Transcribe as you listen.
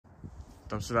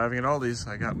dumpster diving at Aldi's.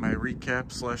 I got my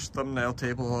recap slash thumbnail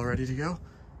table all ready to go.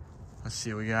 Let's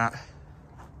see what we got.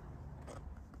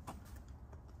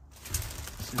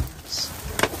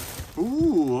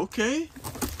 Ooh, okay.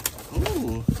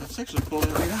 Ooh, let's actually pull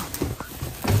that right out.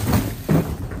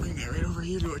 Bring that right over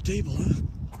here to our table, huh?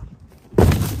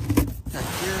 Heck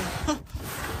yeah.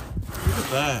 Look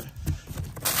at that.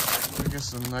 We got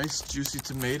some nice juicy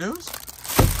tomatoes.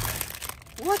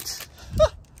 What?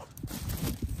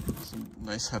 Some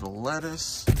nice head of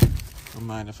lettuce. Don't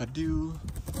mind if I do.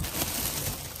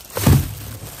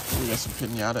 We got some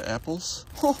pinata apples.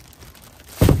 Oh,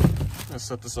 I'm gonna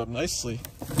set this up nicely.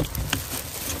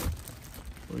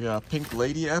 We got pink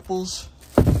lady apples.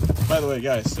 By the way,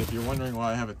 guys, if you're wondering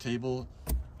why I have a table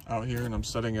out here and I'm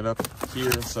setting it up here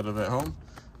instead of at home,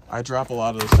 I drop a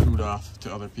lot of this food off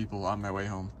to other people on my way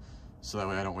home, so that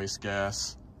way I don't waste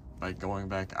gas by going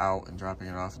back out and dropping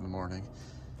it off in the morning.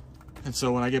 And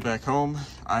so when I get back home,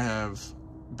 I have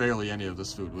barely any of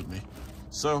this food with me.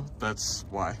 So that's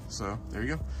why. So there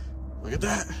you go. Look at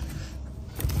that.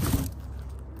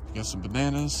 Got some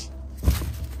bananas.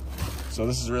 So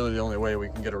this is really the only way we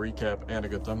can get a recap and a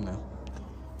good thumbnail.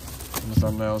 And the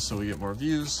thumbnail is so we get more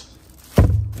views.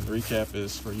 And the recap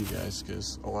is for you guys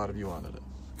because a lot of you wanted it.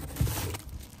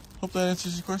 Hope that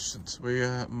answers your questions. We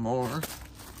got more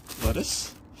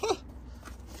lettuce. Huh,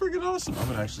 freaking awesome. I'm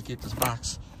gonna actually keep this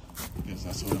box because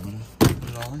that's what I'm gonna put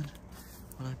it all in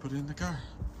when I put it in the car.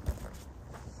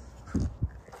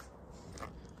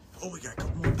 Oh, we got a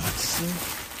couple more boxes here.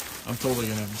 I'm totally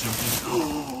gonna have to jump in.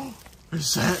 Oh,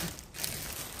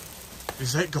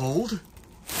 is that gold?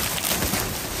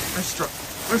 I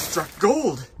struck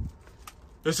gold.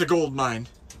 It's a gold mine.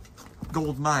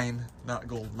 Gold mine, not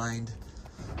gold mined.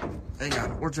 Hang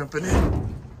on, we're jumping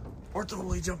in. We're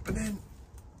totally jumping in.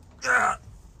 I'm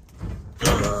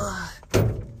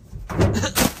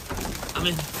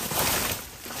in.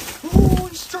 Oh,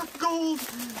 we struck gold.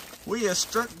 We have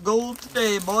struck gold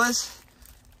today, boys.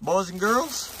 Boys and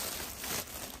girls.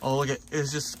 Oh, look at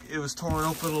it was torn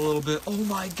open a little bit. Oh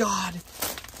my God.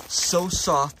 So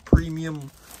soft,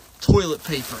 premium toilet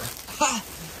paper. Ha!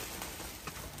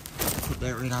 Put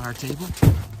that right on our table.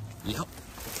 Yep.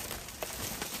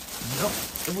 Yep.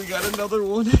 And we got another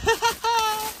one.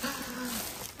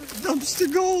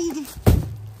 Dumpster gold.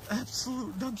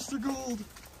 Absolute dumpster gold.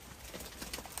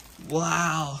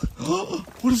 Wow.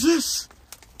 What is this?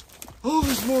 Oh,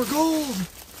 there's more gold.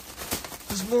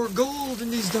 There's more gold in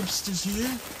these dumpsters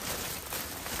here.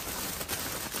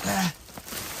 Ah.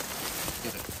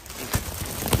 Get it.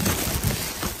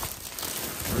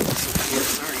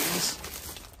 Sorry, guys.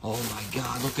 Oh my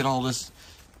God, look at all this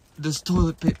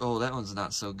toilet paper. Oh, that one's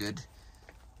not so good.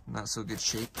 Not so good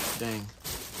shape. Dang.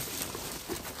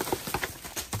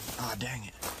 Ah, dang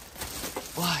it.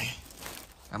 Why?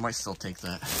 I might still take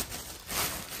that.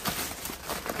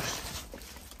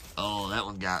 Oh, that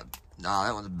one got... Nah,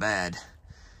 that one's bad.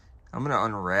 I'm gonna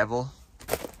unravel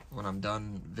when I'm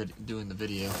done doing the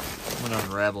video. I'm gonna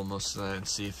unravel most of that and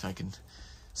see if I can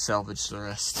salvage the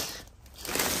rest.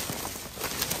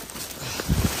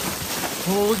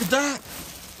 Oh, look at that!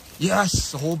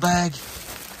 Yes, the whole bag.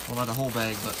 Well, not a whole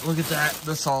bag, but look at that.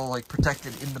 That's all like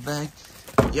protected in the bag.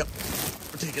 Yep,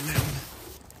 we're taking that one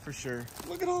for sure.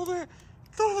 Look at all that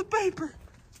toilet paper.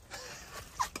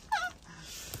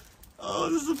 Oh,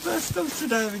 this is the best dumpster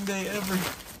diving day ever.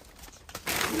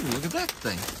 Ooh, look at that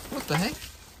thing. What the heck?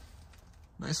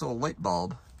 Nice little light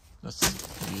bulb. That's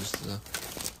used to...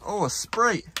 Oh, a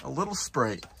Sprite. A little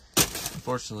Sprite.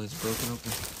 Unfortunately, it's broken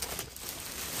open.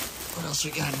 What else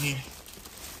we got in here?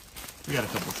 We got a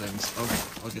couple things.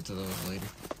 I'll get to those later.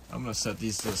 I'm going to set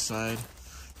these to the side.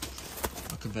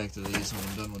 I'll come back to these when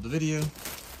I'm done with the video.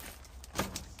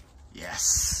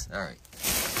 Yes. Alright.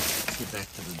 Let's get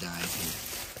back to the dive here.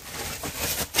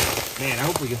 Man, I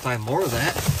hope we can find more of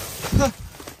that.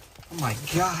 Oh my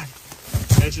God.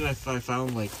 Imagine if I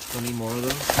found like 20 more of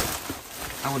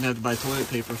those. I wouldn't have to buy toilet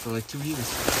paper for like 2 years.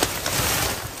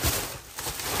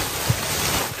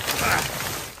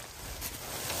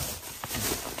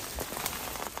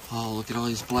 Oh, look at all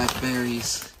these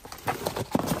blackberries.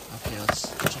 Okay,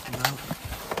 let's check them out.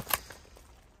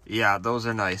 Yeah, those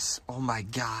are nice. Oh my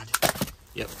God.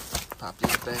 Yep. Pop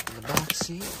these back in the box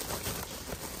here.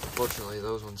 Unfortunately,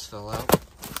 those ones fell out.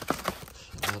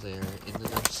 Now they're in the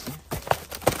dumpster.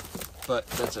 But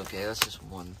that's okay. That's just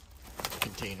one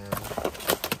container.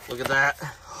 Look at that.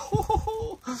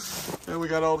 And we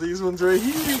got all these ones right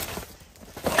here.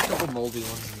 A couple moldy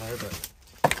ones in there, but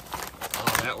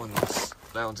oh,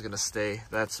 that one's gonna stay.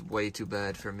 That's way too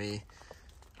bad for me.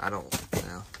 I don't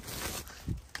know.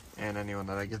 And anyone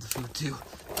that I give the food to,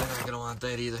 they're not gonna want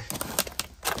that either.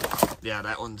 Yeah,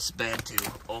 that one's bad too.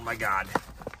 Oh my god.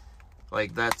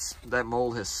 Like, that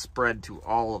mold has spread to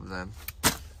all of them.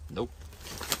 Nope.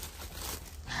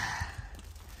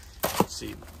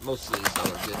 See, most of these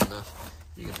though are good enough.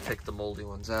 You can pick the moldy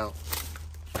ones out.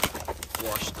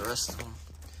 Wash the rest of them.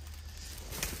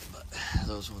 But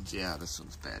those ones, yeah, this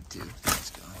one's bad too.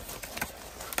 It's gone.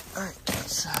 Alright,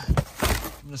 let's, I'm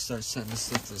gonna start setting this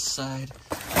stuff to the side.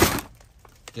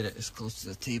 Get it as close to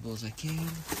the table as I can.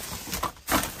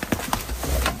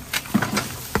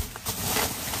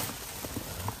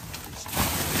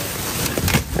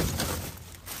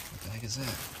 What the heck is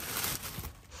that?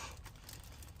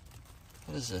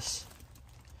 What is this?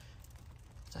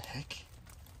 What the heck?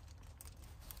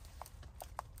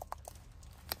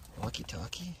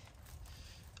 Walkie-talkie?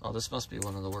 Oh, this must be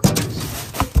one of the workers.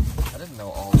 I didn't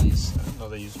know Aldi's. I didn't know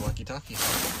they used walkie-talkies.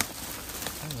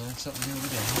 I learned something new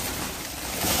today.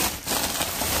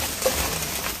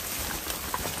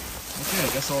 Okay, I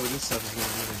guess all the good stuff is going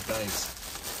to be in these bags.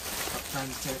 Time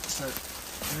to start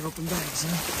tearing open bags,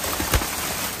 huh?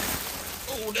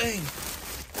 Oh, dang!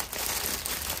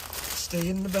 Stay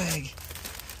in the bag.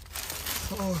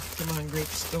 Oh, come on,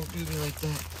 grapes. Don't do me like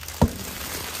that.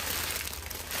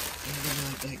 Don't do me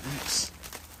like that, grapes.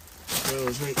 Throw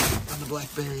those right on the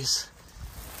blackberries.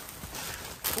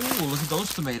 Ooh, look at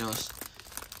those tomatoes.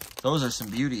 Those are some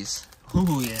beauties.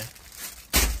 Ooh, yeah.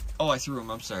 Oh, I threw them.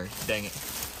 I'm sorry. Dang it.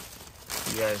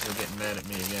 You guys are getting mad at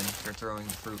me again for throwing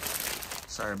the fruit.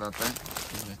 Sorry about that.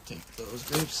 I'm going to take those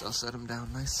grapes. I'll set them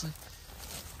down nicely.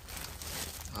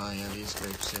 Oh, yeah, these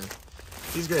grapes here.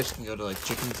 These grapes can go to, like,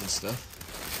 chickens and stuff.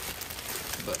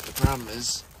 But the problem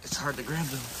is, it's hard to grab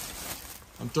them.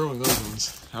 I'm throwing those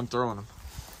ones. I'm throwing them.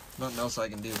 Nothing else I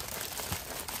can do.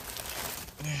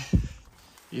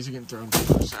 These are getting thrown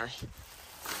too. Sorry.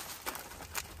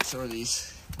 So are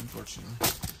these, unfortunately.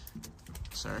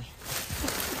 Sorry.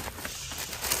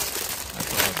 I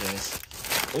apologize.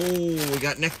 Oh, we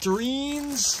got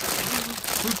nectarines.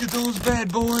 Look at those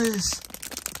bad boys.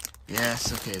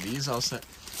 Yes, okay, these I'll set.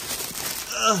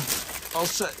 I'll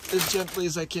set as gently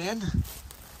as I can.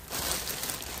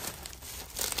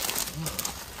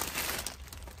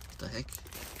 What the heck?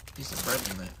 Piece of bread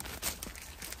in that.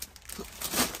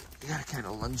 You gotta kind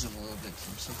of lunge them a little bit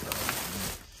from something.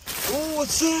 Oh,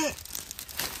 what's that?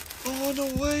 Oh, no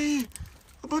way.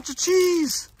 A bunch of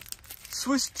cheese.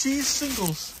 Swiss cheese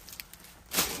singles.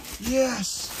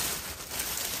 Yes.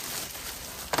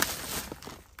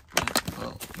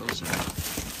 Well, those are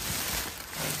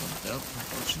bumped out,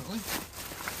 unfortunately.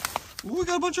 Ooh, we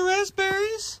got a bunch of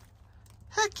raspberries.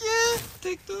 Heck yeah.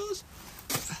 Take those.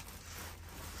 Put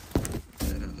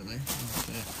that under there.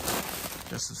 Okay.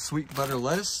 Got some sweet butter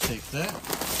lettuce. Take that.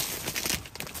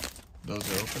 Those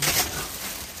are open.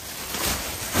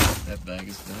 That bag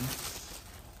is done.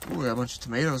 Ooh, we got a bunch of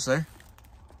tomatoes there.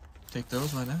 Take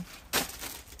those, why not?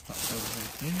 Pop those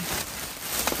right there.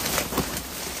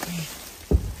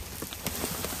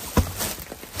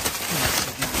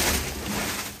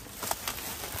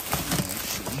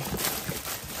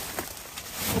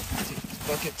 Actually, take these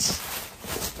buckets,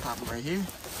 pop them right here.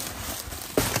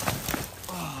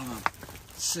 Oh, I'm gonna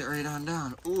sit right on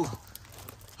down. Ooh,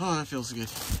 oh, that feels good.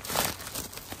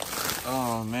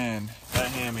 Oh man, that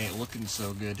ham ain't looking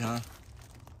so good, huh?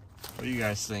 What do you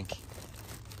guys think?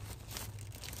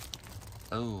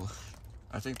 Oh,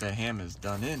 I think that ham is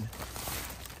done in.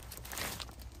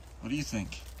 What do you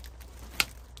think?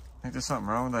 Think there's something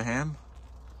wrong with that ham?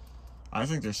 I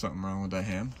think there's something wrong with that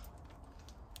ham.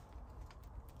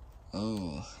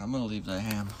 Oh, I'm gonna leave that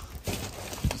ham.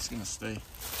 It's gonna stay.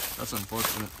 That's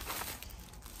unfortunate.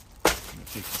 I'm gonna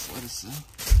take this lettuce though.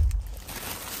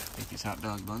 Take these hot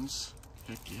dog buns.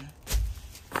 Heck yeah.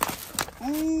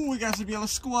 Ooh, we got some yellow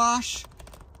squash.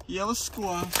 Yellow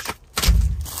squash.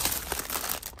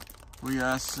 We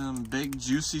got some big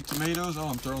juicy tomatoes. Oh,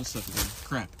 I'm throwing stuff again.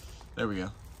 Crap. There we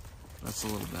go. That's a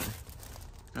little better.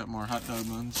 Got more hot dog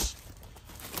buns.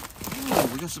 Ooh,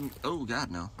 we got some. Oh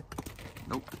God, no.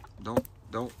 Nope. Don't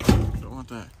want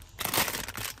that.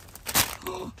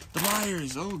 Oh, the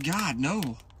Myers. Oh God,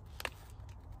 no.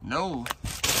 No.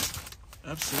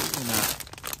 Absolutely not.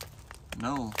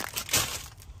 No.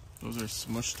 Those are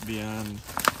smushed beyond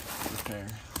repair,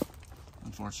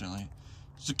 unfortunately.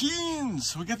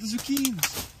 Zucchines! We got the zucchines!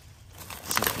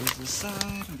 Set those to the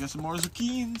side. We got some more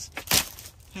zucchines.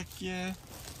 Heck yeah.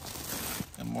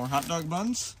 And more hot dog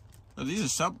buns. Oh, these are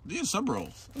sub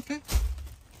rolls. Okay.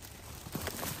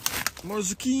 More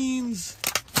zucchines.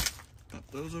 Got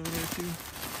those over there too.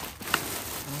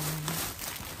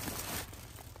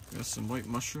 Got some white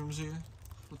mushrooms here.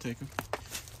 We'll take them.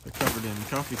 They're covered in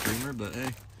coffee creamer, but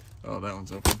hey. Oh, that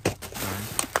one's open. Darn.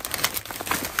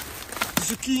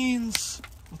 zucchinis.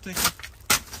 We'll take them.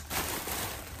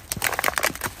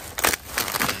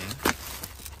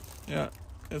 Yeah,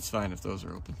 it's fine if those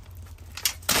are open.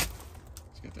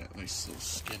 It's got that nice little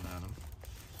skin on them.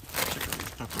 Check out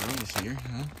these pepperonis here,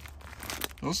 huh?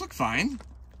 Those look fine.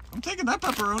 I'm taking that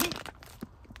pepperoni.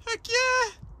 Heck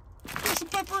yeah! Get some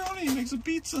pepperoni, make some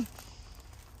pizza.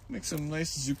 Make some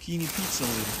nice zucchini pizza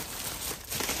later.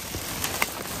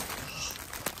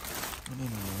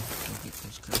 Don't get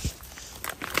those crushed.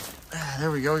 Ah,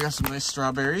 there we go, we got some nice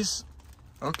strawberries.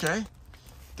 Okay,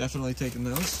 definitely taking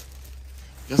those.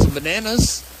 Got some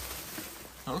bananas.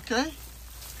 Okay,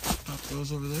 pop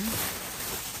those over there.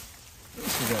 What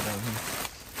else we got down here?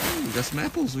 Ooh, we got some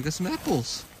apples, we got some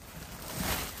apples.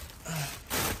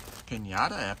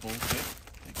 Pinata apple, okay,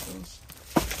 take those.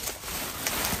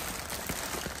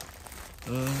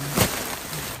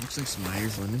 Looks like some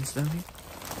Myers lemons down here.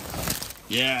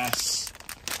 Yes!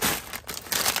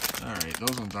 Alright,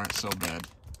 those ones aren't so bad.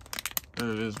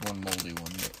 There is one moldy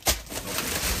one, but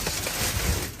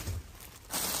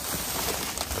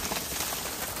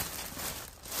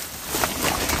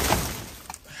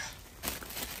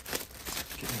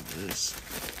get into this.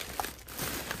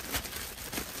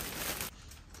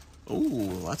 Oh,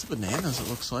 lots of bananas it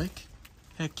looks like.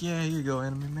 Heck yeah, here you go,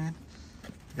 Anime Man.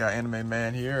 We got Anime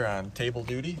Man here on table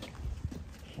duty.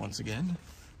 Once again.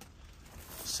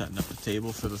 Setting up the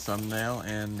table for the thumbnail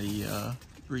and the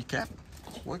recap.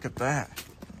 Look at that.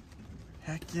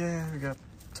 Heck yeah, we got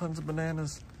tons of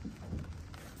bananas.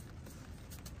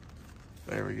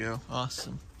 There we go.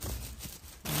 Awesome.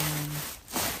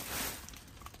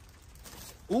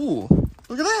 Ooh,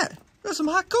 look at that. There's some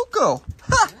hot cocoa.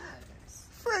 Ha! Nice.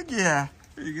 Frig yeah.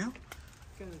 There you go.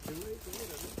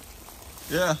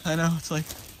 Yeah, I know. It's like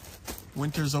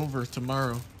winter's over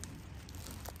tomorrow.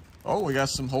 Oh, we got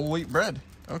some whole wheat bread.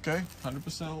 Okay,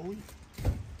 100% whole wheat.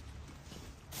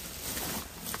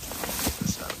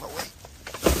 This out of my way.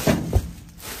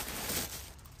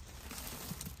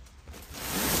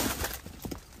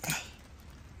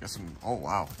 Got some, oh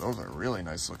wow, those are really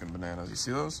nice looking bananas. You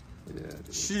see those? Yeah.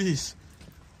 Jeez.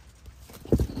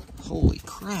 Holy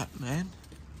crap, man.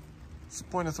 What's the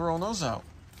point of throwing those out?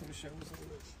 I wish I wasn't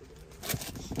allergic to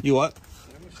bananas. You what?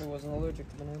 I wish I wasn't allergic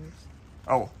to bananas.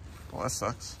 Oh, well that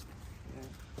sucks. Yeah.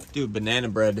 Dude, banana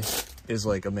bread is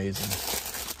like amazing.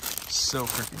 So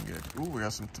freaking good. Ooh, we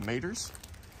got some tomatoes.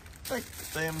 Like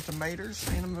damn tomatoes,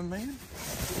 Anime Man.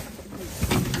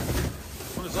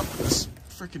 What is up with this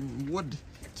freaking wood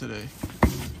today?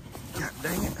 God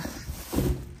dang it.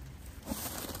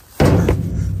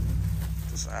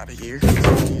 This out of here.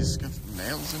 He's got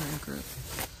nails in it and crap.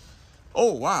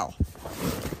 Oh, wow.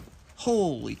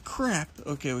 Holy crap.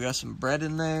 Okay, we got some bread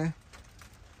in there.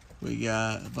 We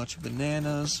got a bunch of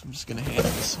bananas. I'm just going to hand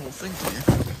this whole thing to you.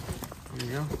 There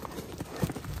you go.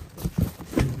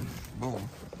 Boom.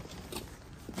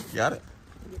 Got it?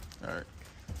 All right.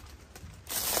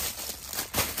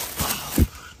 Wow.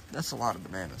 That's a lot of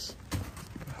bananas.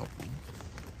 I'll help me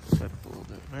set up a little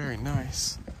bit. Very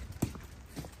nice.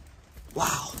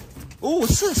 Wow. Oh,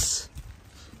 what's this?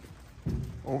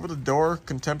 Over the door,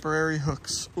 contemporary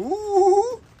hooks.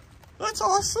 Ooh, that's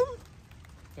awesome.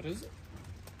 What is it?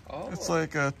 Oh. It's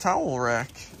like a towel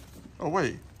rack. Oh,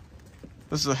 wait.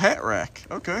 This is a hat rack.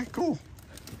 Okay, cool.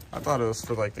 I thought it was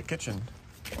for like the kitchen.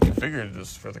 I figured it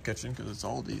was for the kitchen because it's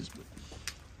Aldi's, but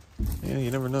yeah,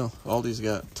 you never know. Aldi's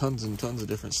got tons and tons of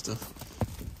different stuff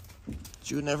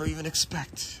that you would never even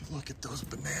expect. Look at those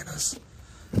bananas.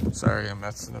 Sorry, I'm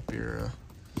messing up your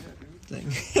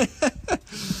thing.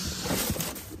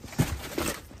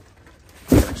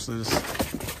 Actually, just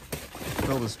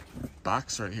fill this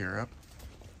box right here up.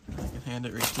 I can hand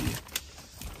it right to you.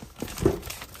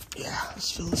 Yeah,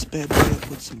 let's fill this bad boy up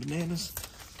with some bananas,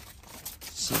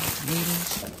 some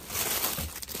tomatoes.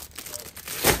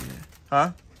 Yeah.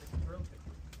 Huh?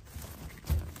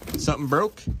 Something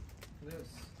broke? This.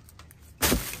 The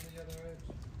other edge.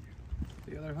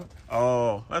 The other hook.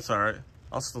 Oh, that's all right.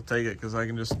 I'll still take it because I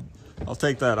can just, I'll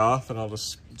take that off and I'll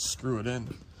just screw it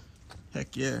in.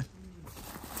 Heck yeah.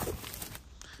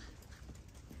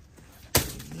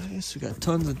 Nice, we got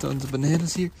tons and tons of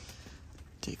bananas here.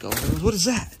 Take all those. What is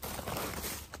that?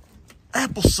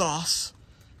 Applesauce.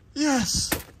 Yes.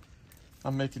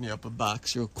 I'm making you up a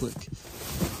box real quick.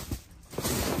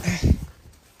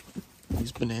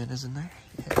 These bananas in there.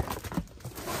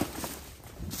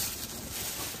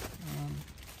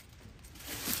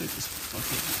 Take this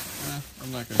bucket.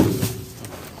 I'm not gonna do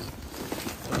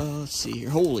it. Let's see here.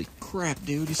 Holy crap,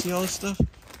 dude. You see all this stuff?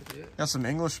 Yeah. Got some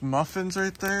English muffins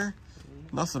right there.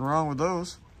 Nothing wrong with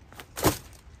those.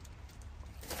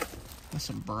 Got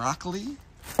some broccoli.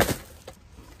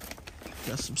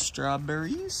 Got some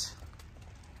strawberries.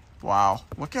 Wow,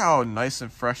 look at how nice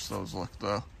and fresh those look,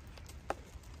 though.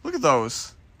 Look at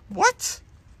those. What?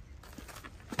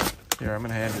 Here, I'm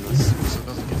gonna hand you this so it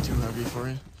doesn't get too heavy for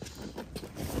you.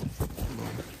 Boom.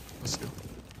 Let's go.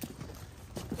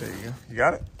 There you go. You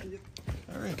got it? Yep.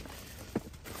 All right.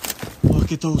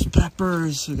 Look at those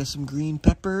peppers. We got some green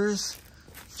peppers.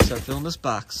 Start filling this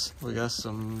box. We got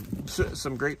some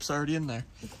grapes already in there.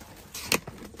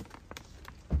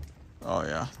 Oh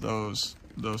yeah, those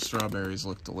strawberries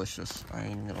look delicious. I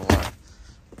ain't even gonna lie.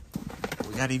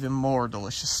 We got even more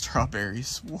delicious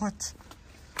strawberries. What?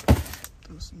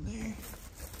 Those in there.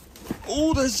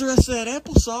 Oh, there's the rest of that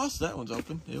applesauce. That one's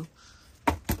open. Ew.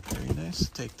 Very nice.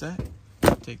 Take that.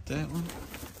 Take that one.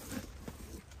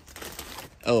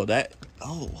 Oh, that.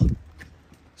 Oh.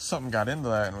 Something got into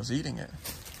that and was eating it.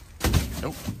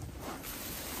 Nope.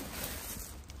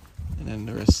 And then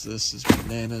the rest of this is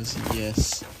bananas.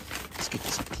 Yes. Let's get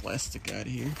this plastic out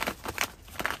of here.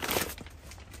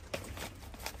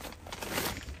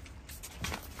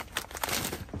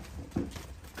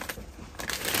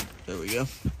 There we go.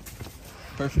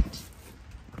 Perfect.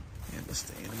 And the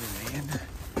stand in the man.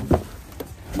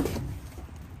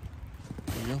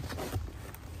 There you go.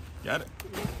 Got it.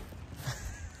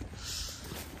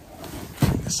 I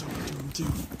guess I'm doing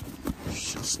too.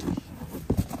 Just me.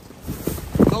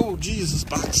 Oh, geez, this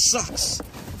box sucks.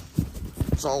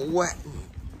 It's all wet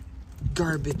and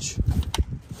garbage.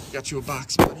 Got you a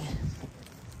box, buddy.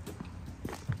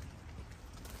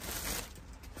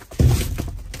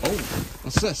 Oh,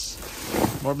 what's this?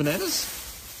 More bananas?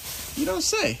 You don't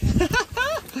say.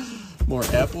 More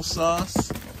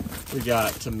applesauce. We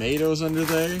got tomatoes under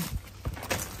there.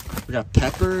 We got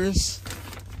peppers.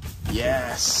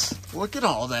 Yes. Look at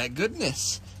all that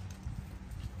goodness.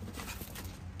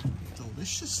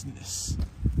 Deliciousness.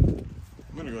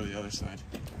 I'm gonna go to the other side.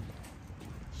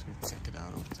 Just gonna check it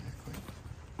out over there quick.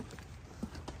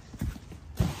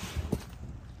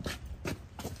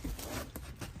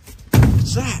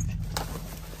 What's that?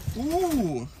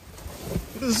 Ooh!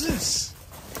 What is this?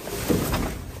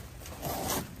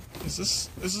 This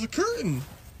is a curtain.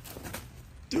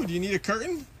 Dude, you need a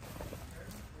curtain?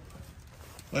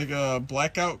 Like a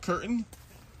blackout curtain?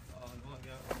 No, I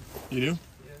got it. You do?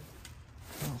 Yeah.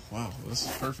 Oh, wow. This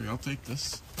is perfect. I'll take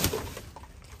this.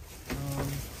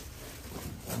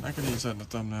 I'm not going to use that in the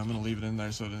thumbnail. I'm going to leave it in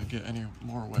there so it doesn't get any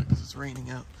more wet because it's raining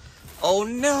out. Oh,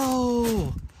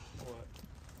 no! What?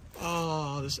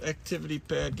 Oh, this activity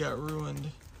pad got ruined.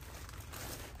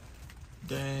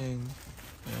 Dang.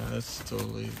 Yeah, that's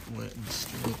totally wet and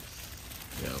stupid.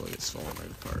 Yeah, look, it's falling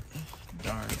right apart.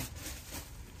 Darn.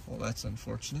 Well, that's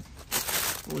unfortunate.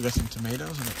 Oh, we got some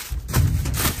tomatoes in it.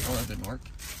 Oh, that didn't work.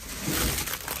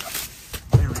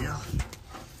 There we go.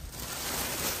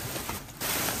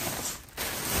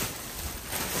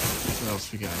 What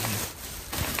else we got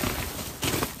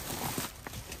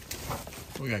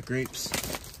here? We got grapes.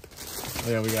 Oh,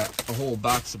 yeah, we got a whole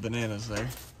box of bananas there.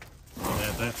 We'll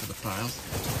add that to the pile.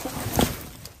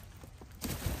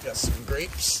 Got some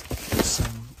grapes,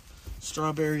 some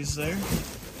strawberries there.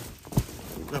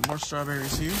 Got more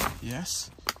strawberries here.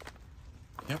 Yes.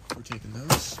 Yep, we're taking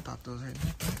those. Pop those right in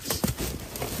that box.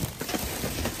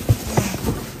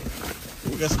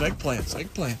 We got some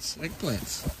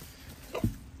eggplants.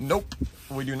 Nope,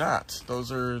 we do not.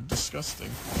 Those are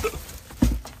disgusting.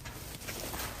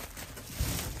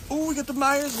 Oh, we got the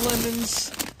Myers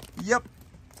lemons. Yep,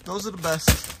 those are the best.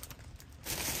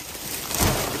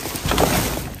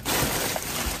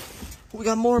 We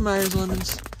got more Myers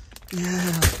lemons.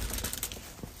 Yeah.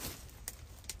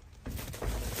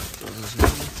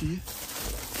 To you.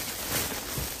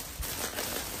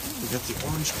 We got the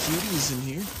orange cuties in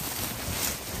here. I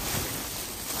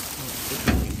don't think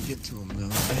we can get to them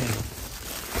though. Dang.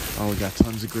 Oh, we got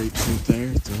tons of grapes right there.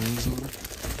 Throw those over.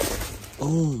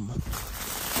 Boom.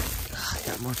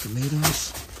 Got more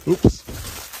tomatoes. Oops.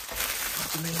 More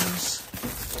tomatoes.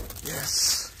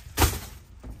 Yes.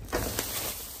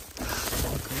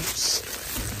 More grapes.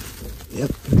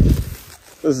 Yep.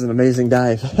 This is an amazing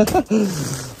dive.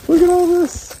 Look at all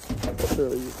this.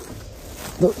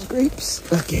 Those grapes.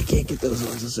 Okay, I can't get those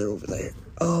ones. They're over there.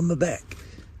 Oh, my back.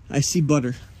 I see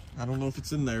butter. I don't know if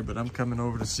it's in there, but I'm coming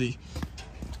over to see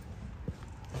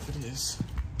if it is.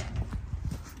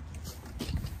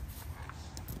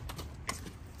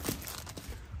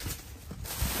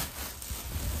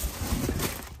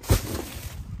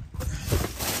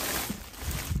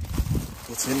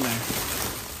 It's in there.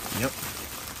 Yep.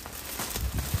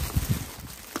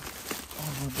 Oh,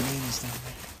 more bananas down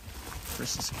there.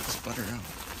 First, let's get this butter out.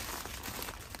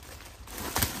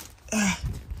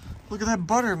 Look at that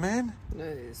butter, man.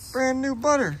 Nice. Brand new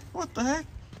butter. What the heck?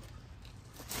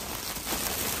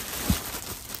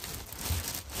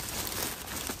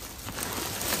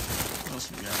 What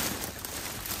else we got?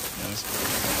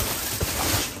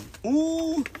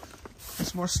 Ooh,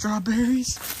 there's more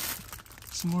strawberries.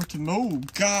 Some more oh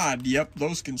God, yep,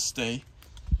 those can stay.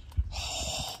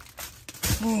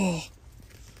 Oh,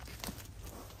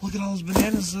 look at all those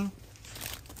bananas though.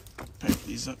 Pack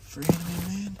these up for Anime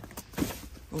Man.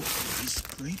 Oh, these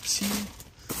grapes here.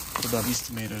 What about these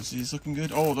tomatoes? These looking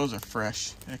good? Oh, those are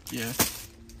fresh. Heck yeah.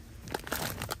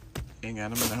 Hang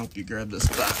on, I'm gonna help you grab this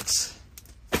box.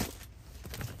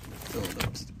 Fill it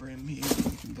up to the brim here.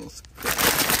 We can both grab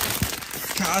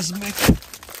Cosmic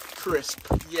Crisp.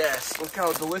 Yes, look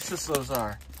how delicious those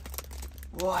are.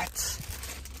 What?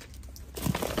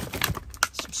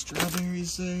 Some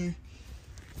strawberries there.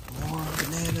 More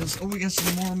bananas. Oh, we got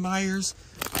some more Myers.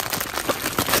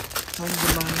 Tons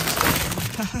of Myers.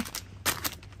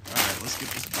 Alright, let's get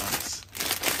this box.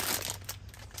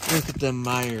 Look at them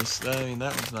Myers. I mean,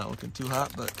 that one's not looking too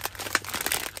hot, but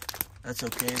that's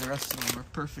okay. The rest of them are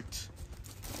perfect.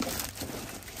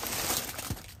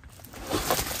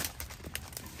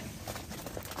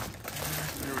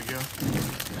 There we go.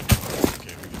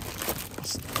 Okay, we go.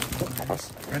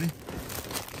 Ready?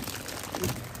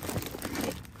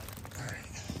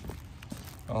 Alright.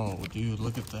 Oh, dude,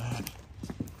 look at that.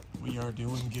 We are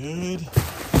doing good.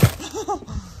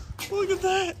 Look at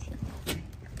that.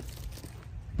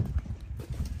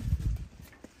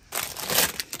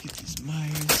 Get these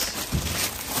Myers.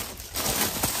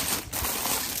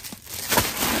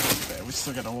 Okay, we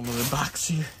still got a whole other box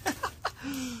here.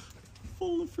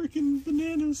 Full of freaking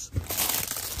bananas.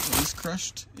 Are these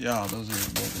crushed? Yeah, those are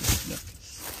moldy. Yep.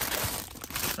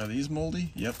 Are these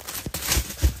moldy? Yep.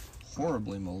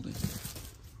 Horribly moldy.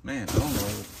 Man, I don't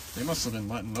know. They must have been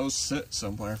letting those sit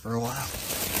somewhere for a while.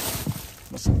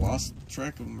 Must have lost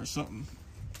track of them or something.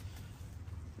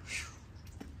 Whew.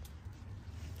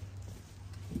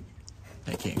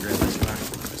 I can't grab this box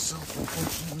by myself,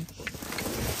 unfortunately.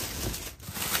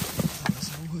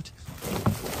 Unless I would.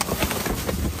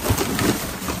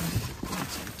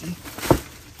 It's empty.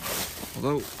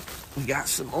 Although, we got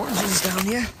some oranges down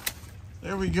here.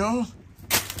 There we go.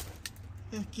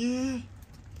 Heck yeah.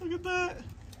 Look at that.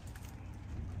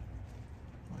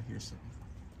 Oh, I hear something.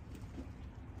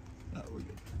 Oh, we're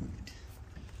good. We're good.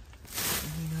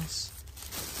 Anything else?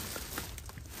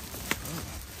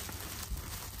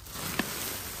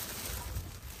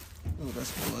 Oh,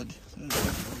 that's blood. That is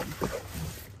blood.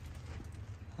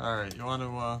 Alright, you want to,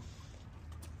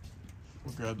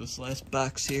 we'll grab this last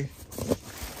box here.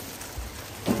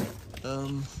 I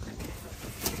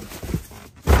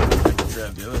can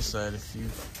grab the other side if you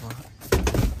want.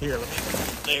 Here,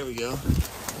 there we go.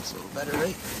 That's a little better,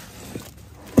 right?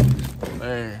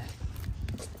 There.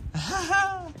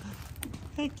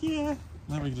 Heck yeah.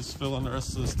 Now we can just fill in the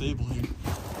rest of this table here.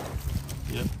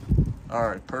 Yep.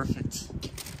 Alright, perfect.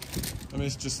 Let me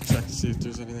just check to see if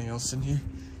there's anything else in here.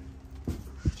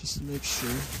 Just to make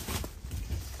sure.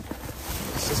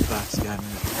 What's this box got in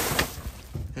it?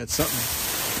 Had something.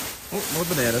 Oh, more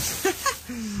bananas.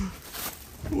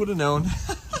 Who would have known?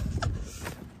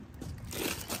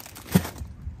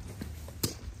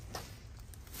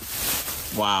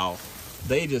 Wow.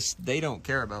 They don't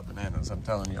care about bananas, I'm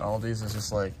telling you. Aldi's is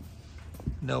just like,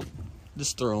 nope,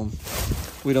 just throw them.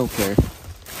 We don't care.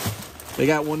 They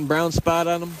got one brown spot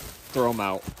on them, throw them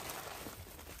out.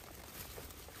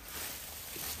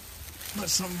 But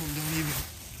some of them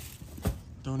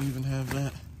don't even have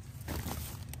that.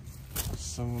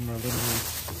 Some of them are literally,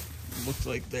 look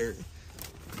like they're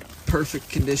perfect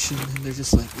condition, and they're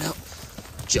just like, nope,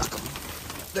 chuck them.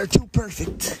 They're too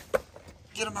perfect.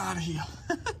 Get them out of here.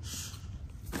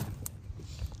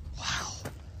 Wow.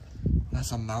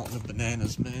 That's a mountain of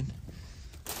bananas, man.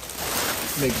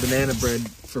 Make banana bread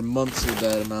for months with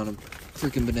that amount of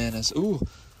freaking bananas. Ooh,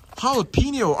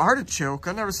 jalapeno artichoke.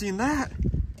 I've never seen that.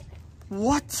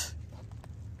 What?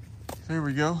 There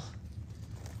we go.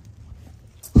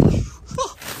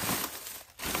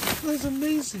 That's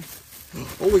amazing.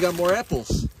 Oh, we got more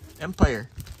apples. Empire.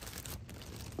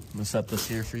 I'm gonna set this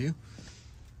here for you.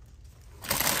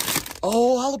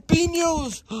 Oh,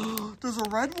 jalapenos! There's a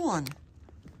red one.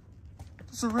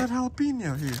 There's a red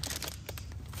jalapeno here.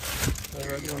 The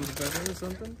red one's better or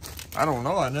something? I don't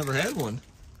know. I never had one.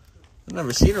 I've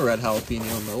never seen a red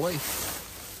jalapeno in my life.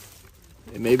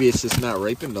 Maybe it's just not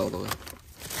ripened all the way.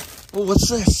 Oh, what's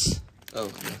this? Oh,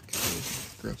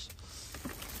 yuck. Gross.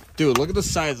 Dude, look at the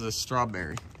size of this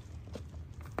strawberry.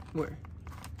 Where?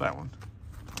 That one.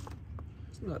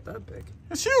 It's not that big.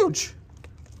 It's huge.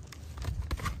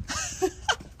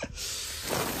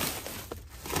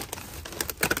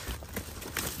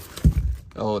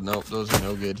 Oh, nope, those are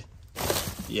no good.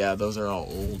 Yeah, those are all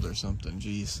old or something.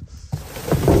 Jeez.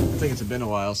 I think it's been a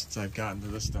while since I've gotten to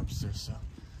this dumpster, so.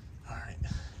 Alright.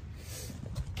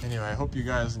 Anyway, I hope you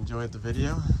guys enjoyed the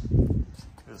video.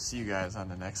 We'll see you guys on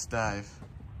the next dive.